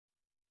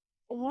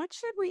What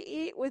should we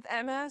eat with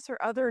MS or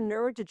other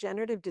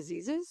neurodegenerative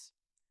diseases?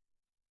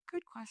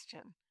 Good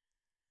question.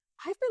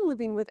 I've been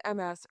living with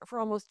MS for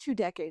almost 2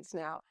 decades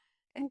now,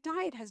 and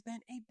diet has been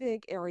a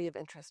big area of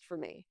interest for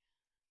me.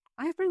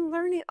 I've been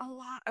learning a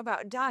lot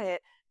about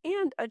diet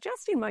and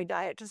adjusting my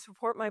diet to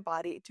support my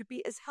body to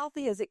be as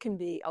healthy as it can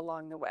be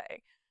along the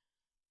way.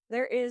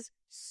 There is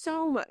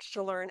so much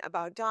to learn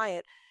about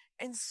diet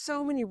and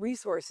so many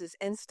resources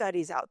and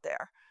studies out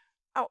there.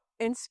 Oh,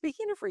 and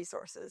speaking of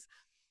resources,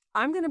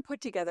 I'm going to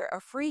put together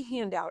a free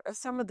handout of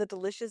some of the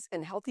delicious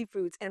and healthy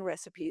foods and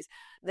recipes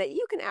that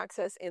you can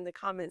access in the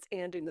comments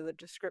and in the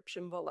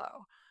description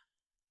below.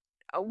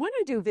 When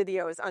I do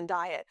videos on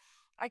diet,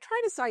 I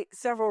try to cite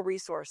several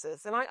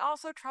resources, and I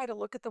also try to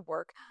look at the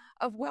work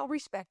of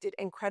well-respected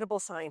and credible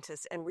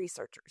scientists and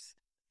researchers.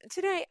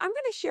 Today, I'm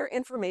going to share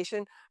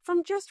information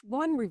from just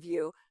one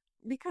review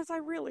because I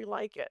really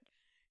like it.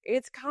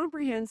 It's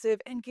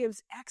comprehensive and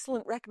gives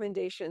excellent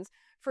recommendations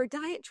for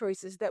diet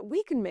choices that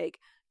we can make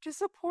to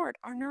support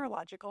our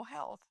neurological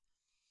health.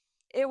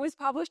 It was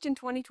published in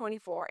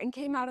 2024 and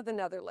came out of the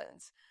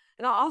Netherlands.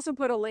 And I'll also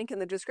put a link in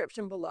the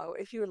description below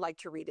if you would like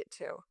to read it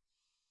too.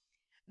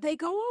 They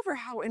go over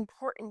how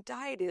important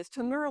diet is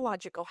to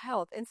neurological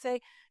health and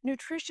say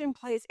nutrition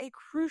plays a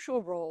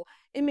crucial role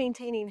in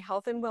maintaining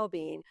health and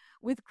well-being,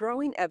 with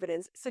growing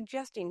evidence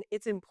suggesting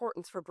its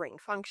importance for brain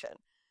function,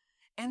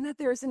 and that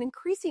there is an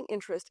increasing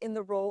interest in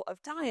the role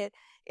of diet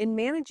in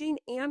managing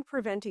and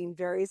preventing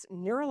various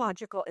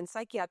neurological and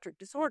psychiatric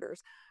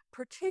disorders,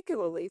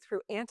 particularly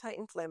through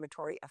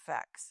anti-inflammatory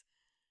effects.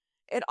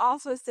 It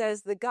also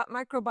says the gut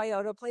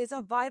microbiota plays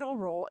a vital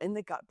role in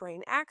the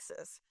gut-brain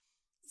axis.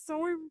 So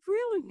we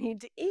really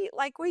need to eat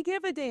like we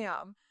give a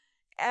damn.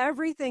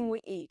 Everything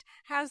we eat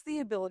has the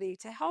ability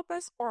to help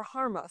us or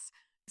harm us,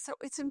 so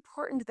it's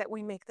important that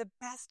we make the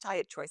best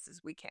diet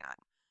choices we can.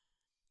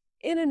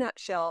 In a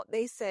nutshell,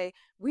 they say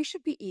we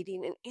should be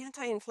eating an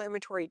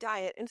anti-inflammatory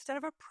diet instead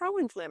of a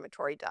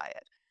pro-inflammatory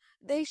diet.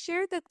 They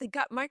shared that the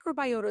gut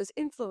microbiota's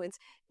influence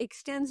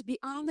extends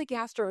beyond the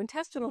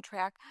gastrointestinal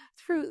tract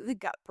through the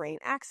gut-brain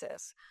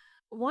axis.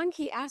 One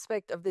key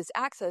aspect of this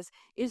axis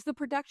is the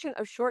production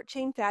of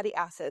short-chain fatty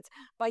acids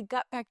by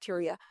gut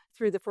bacteria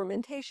through the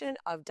fermentation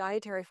of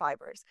dietary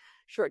fibers.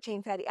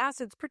 Short-chain fatty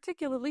acids,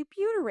 particularly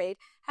butyrate,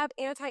 have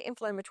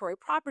anti-inflammatory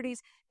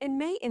properties and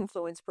may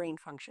influence brain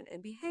function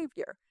and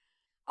behavior.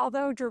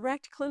 Although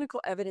direct clinical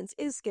evidence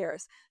is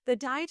scarce, the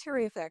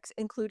dietary effects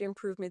include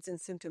improvements in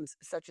symptoms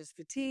such as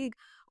fatigue,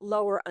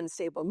 lower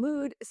unstable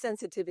mood,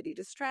 sensitivity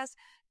to stress,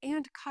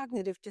 and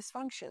cognitive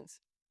dysfunctions.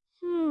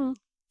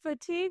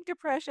 Fatigue,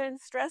 depression,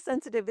 stress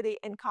sensitivity,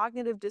 and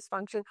cognitive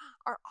dysfunction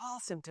are all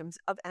symptoms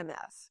of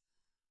MS.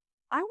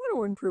 I want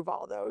to improve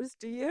all those.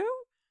 Do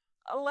you?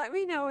 Let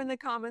me know in the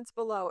comments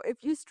below if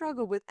you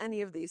struggle with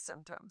any of these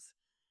symptoms.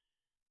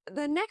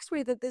 The next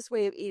way that this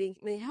way of eating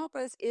may help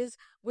us is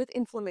with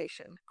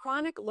inflammation.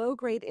 Chronic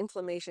low-grade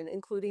inflammation,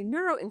 including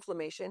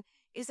neuroinflammation,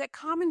 is a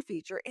common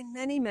feature in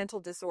many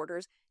mental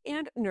disorders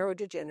and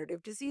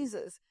neurodegenerative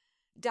diseases.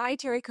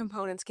 Dietary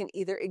components can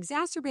either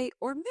exacerbate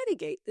or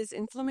mitigate this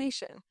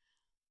inflammation.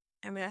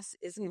 MS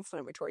is an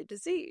inflammatory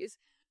disease,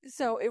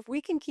 so if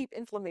we can keep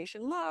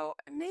inflammation low,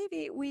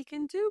 maybe we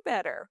can do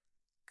better.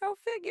 Go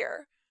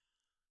figure.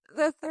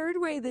 The third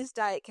way this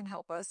diet can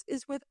help us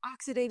is with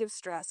oxidative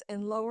stress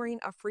and lowering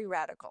of free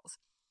radicals.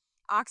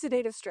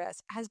 Oxidative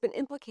stress has been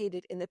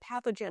implicated in the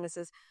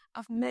pathogenesis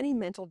of many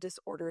mental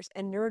disorders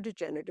and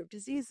neurodegenerative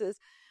diseases,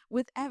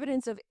 with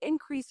evidence of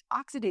increased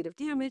oxidative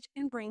damage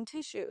in brain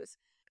tissues.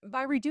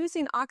 By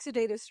reducing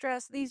oxidative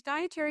stress, these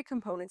dietary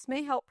components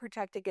may help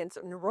protect against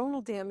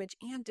neuronal damage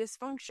and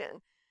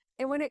dysfunction.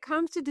 And when it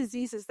comes to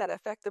diseases that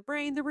affect the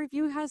brain, the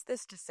review has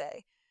this to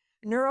say: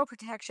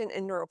 neuroprotection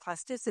and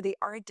neuroplasticity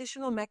are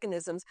additional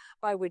mechanisms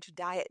by which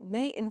diet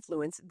may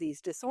influence these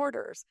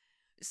disorders.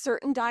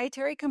 Certain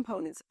dietary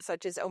components,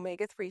 such as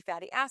omega-3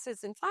 fatty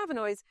acids and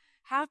flavonoids,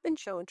 have been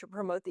shown to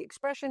promote the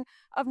expression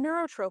of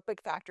neurotropic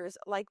factors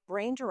like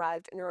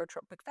brain-derived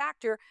neurotropic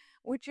factor,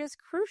 which is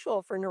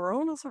crucial for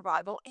neuronal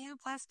survival and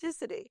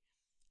plasticity.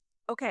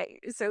 Okay,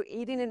 so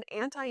eating an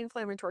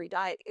anti-inflammatory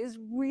diet is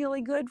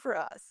really good for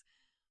us.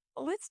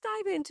 Let's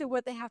dive into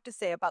what they have to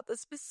say about the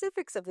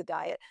specifics of the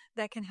diet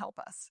that can help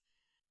us.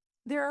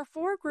 There are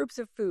 4 groups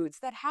of foods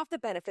that have the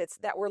benefits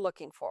that we're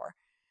looking for.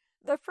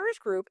 The first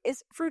group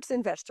is fruits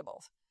and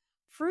vegetables.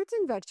 Fruits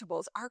and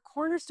vegetables are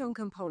cornerstone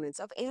components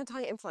of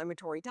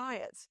anti-inflammatory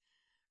diets.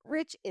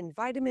 Rich in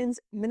vitamins,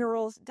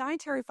 minerals,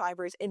 dietary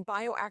fibers, and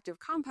bioactive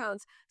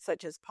compounds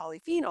such as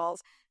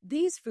polyphenols,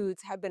 these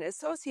foods have been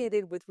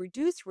associated with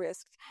reduced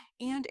risks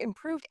and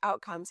improved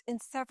outcomes in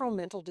several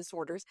mental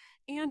disorders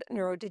and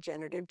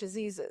neurodegenerative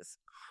diseases.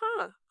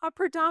 A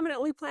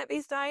predominantly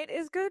plant-based diet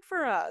is good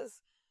for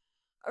us.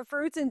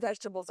 Fruits and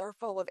vegetables are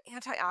full of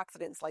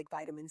antioxidants like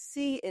vitamin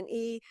C and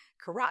E,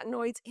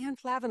 carotenoids, and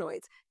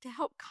flavonoids to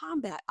help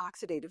combat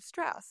oxidative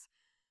stress.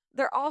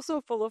 They're also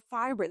full of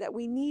fiber that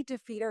we need to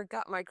feed our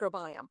gut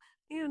microbiome,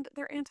 and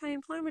they're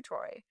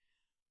anti-inflammatory.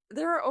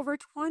 There are over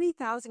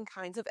 20,000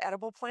 kinds of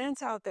edible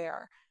plants out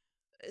there.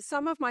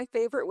 Some of my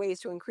favorite ways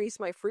to increase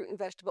my fruit and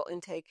vegetable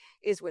intake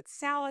is with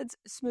salads,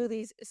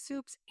 smoothies,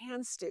 soups,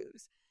 and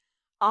stews.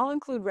 I'll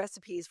include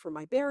recipes for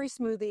my berry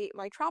smoothie,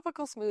 my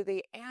tropical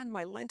smoothie, and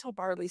my lentil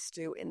barley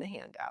stew in the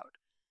handout.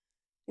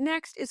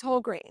 Next is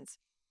whole grains.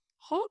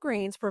 Whole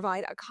grains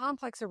provide a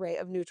complex array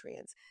of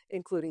nutrients,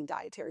 including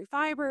dietary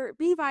fiber,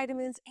 B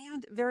vitamins,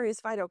 and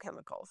various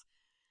phytochemicals.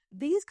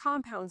 These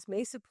compounds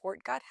may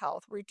support gut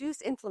health,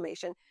 reduce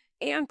inflammation,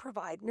 and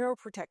provide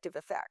neuroprotective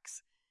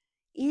effects.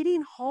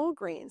 Eating whole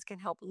grains can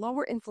help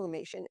lower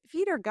inflammation,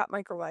 feed our gut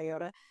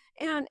microbiota,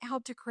 and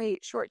help to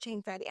create short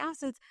chain fatty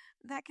acids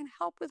that can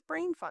help with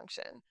brain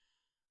function.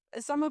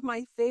 Some of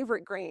my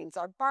favorite grains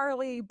are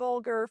barley,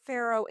 bulgur,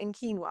 farro, and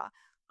quinoa.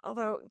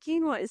 Although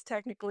quinoa is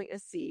technically a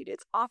seed,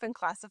 it's often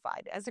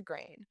classified as a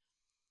grain.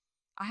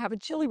 I have a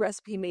chili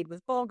recipe made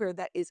with bulgur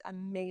that is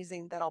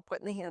amazing that I'll put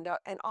in the handout,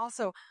 and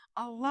also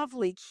a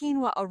lovely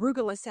quinoa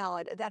arugula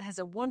salad that has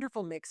a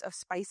wonderful mix of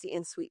spicy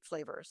and sweet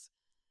flavors.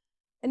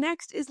 And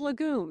next is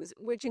legumes,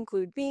 which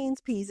include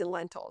beans, peas, and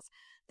lentils.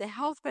 The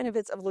health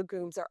benefits of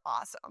legumes are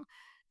awesome.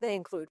 They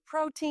include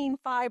protein,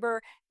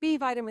 fiber, B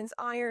vitamins,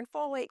 iron,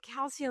 folate,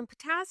 calcium,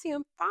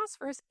 potassium,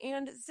 phosphorus,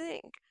 and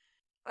zinc.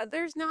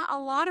 There's not a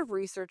lot of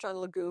research on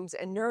legumes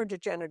and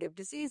neurodegenerative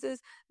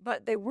diseases,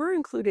 but they were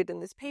included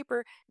in this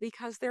paper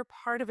because they're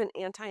part of an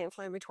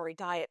anti-inflammatory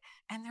diet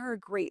and they're a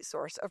great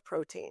source of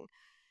protein.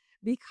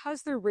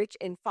 Because they're rich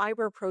in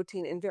fiber,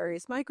 protein, and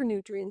various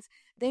micronutrients,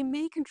 they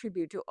may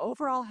contribute to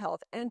overall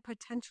health and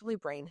potentially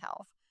brain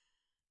health.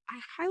 I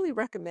highly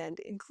recommend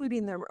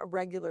including them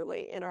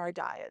regularly in our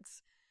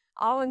diets.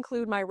 I'll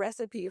include my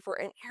recipe for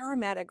an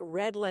aromatic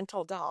red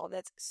lentil dal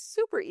that's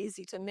super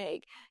easy to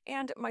make,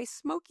 and my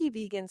smoky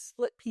vegan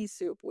split pea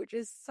soup, which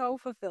is so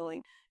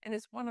fulfilling and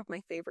is one of my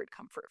favorite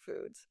comfort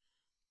foods.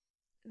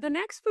 The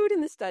next food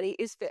in the study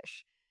is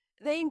fish.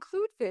 They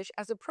include fish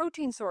as a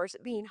protein source,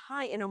 being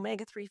high in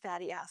omega-3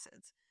 fatty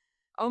acids.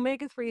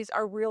 Omega-3s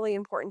are really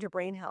important to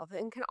brain health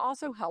and can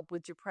also help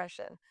with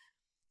depression.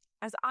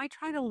 As I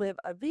try to live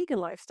a vegan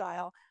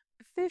lifestyle,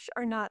 fish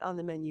are not on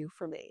the menu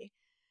for me.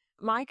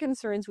 My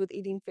concerns with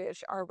eating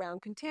fish are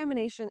around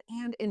contamination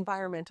and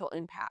environmental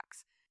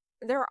impacts.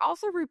 There are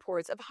also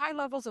reports of high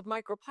levels of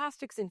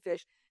microplastics in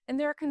fish, and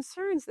there are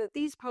concerns that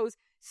these pose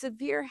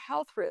severe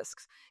health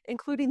risks,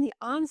 including the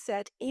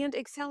onset and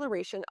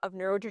acceleration of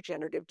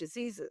neurodegenerative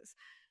diseases.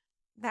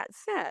 That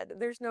said,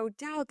 there's no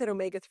doubt that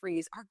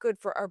omega-3s are good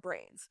for our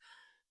brains.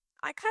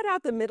 I cut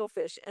out the middle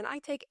fish and I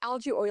take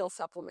algae oil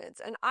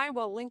supplements, and I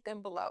will link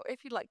them below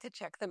if you'd like to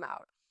check them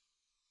out.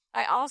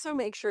 I also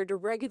make sure to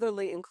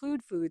regularly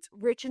include foods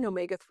rich in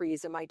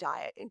omega-3s in my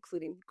diet,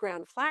 including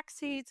ground flax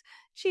seeds,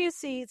 chia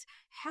seeds,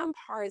 hemp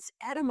hearts,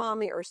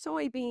 edamame or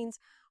soybeans,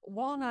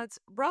 walnuts,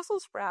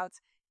 Brussels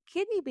sprouts,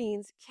 kidney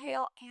beans,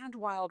 kale, and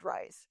wild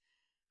rice.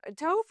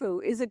 Tofu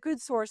is a good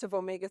source of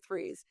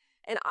omega-3s,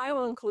 and I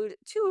will include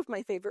two of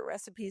my favorite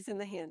recipes in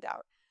the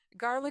handout: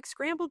 garlic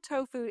scrambled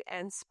tofu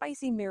and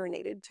spicy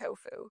marinated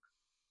tofu.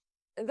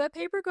 The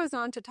paper goes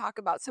on to talk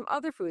about some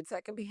other foods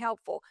that can be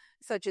helpful,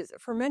 such as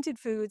fermented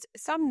foods,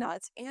 some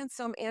nuts, and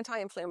some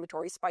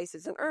anti-inflammatory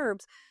spices and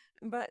herbs,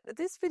 but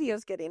this video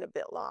is getting a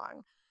bit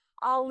long.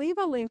 I'll leave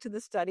a link to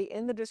the study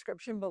in the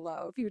description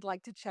below if you'd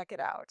like to check it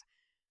out.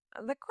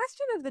 The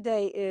question of the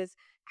day is,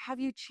 have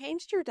you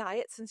changed your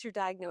diet since your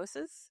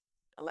diagnosis?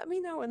 Let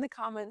me know in the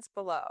comments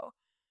below.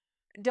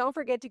 Don't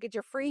forget to get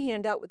your free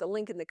handout with a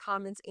link in the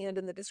comments and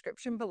in the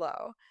description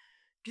below.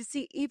 To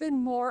see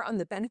even more on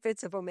the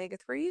benefits of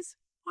omega-3s,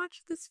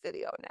 watch this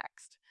video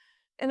next.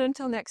 And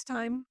until next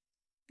time,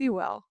 be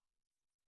well.